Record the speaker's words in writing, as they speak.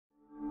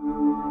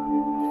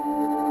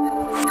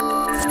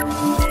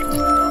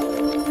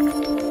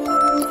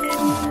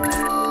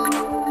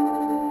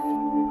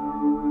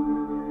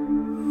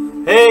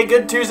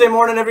good Tuesday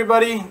morning,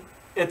 everybody.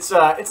 It's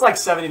like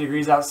 70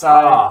 degrees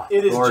outside.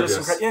 It is gorgeous.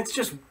 Just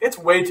incredible. It's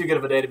way too good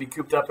of a day to be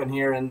cooped up in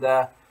here. And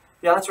yeah,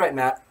 that's right,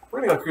 Matt.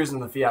 We're gonna go cruising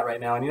in the Fiat right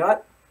now. And you know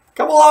what?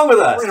 Come along with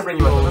us. We're gonna bring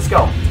you with us. Let's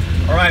go.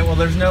 All right. Well,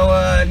 there's no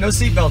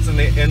seatbelts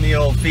in the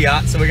old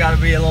Fiat, so we got to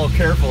be a little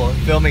careful of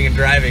filming and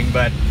driving.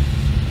 But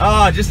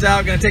just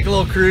out, gonna take a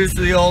little cruise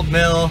to the old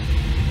mill.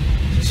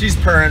 She's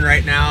purring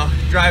right now.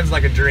 Drives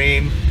like a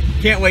dream.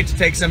 Can't wait to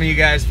take some of you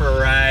guys for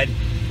a ride.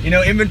 You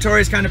know,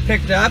 inventory's kind of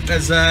picked up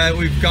as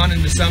we've gone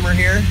into summer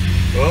here.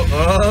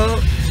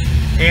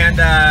 And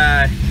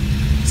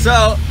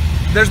so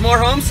there's more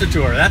homes to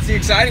tour. That's the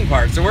exciting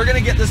part. So we're gonna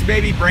get this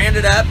baby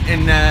branded up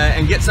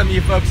and get some of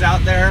you folks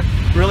out there.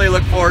 Really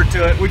look forward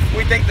to it.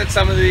 We think that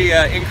some of the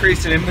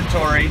increase in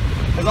inventory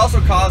has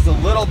also caused a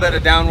little bit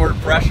of downward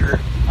pressure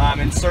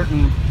in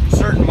certain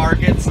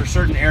markets or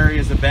certain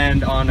areas of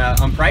Bend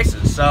on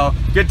prices. So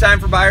good time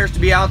for buyers to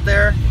be out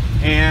there,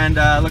 and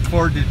look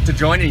forward to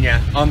joining you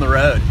on the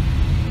road.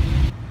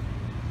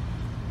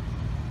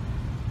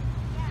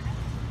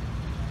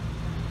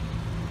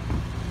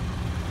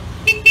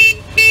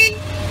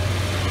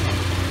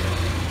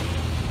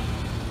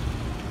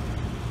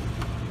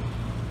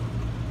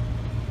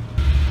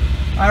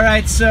 All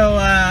right, so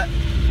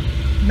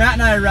Matt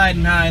and I are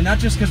riding high, not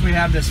just because we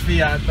have this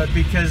Fiat, but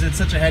because it's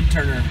such a head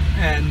turner.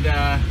 And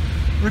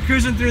we're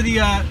cruising through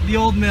the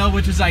old mill,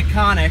 which is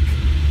iconic.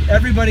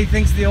 Everybody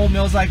thinks the old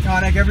mill's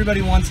iconic.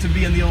 Everybody wants to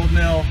be in the old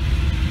mill.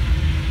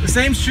 The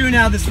same's true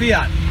now, this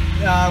Fiat.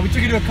 We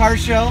took it to a car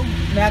show.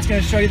 Matt's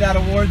going to show you that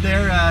award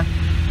there.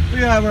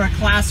 We're a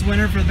class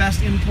winner for the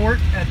best import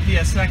at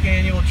the second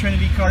annual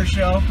Trinity Car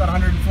Show. About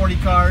 140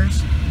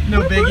 cars.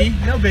 No biggie,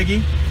 no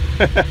biggie.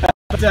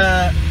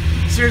 But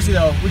seriously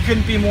though, we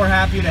couldn't be more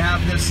happy to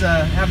have this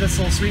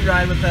little sweet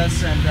ride with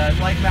us. And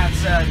like Matt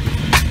said,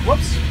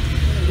 whoops,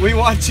 we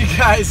want you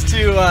guys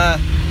to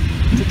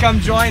come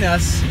join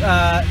us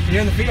here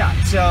in the Fiat.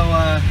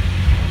 So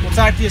we'll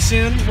talk to you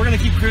soon. We're gonna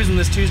keep cruising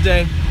this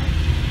Tuesday,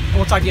 and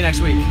we'll talk to you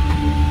next week.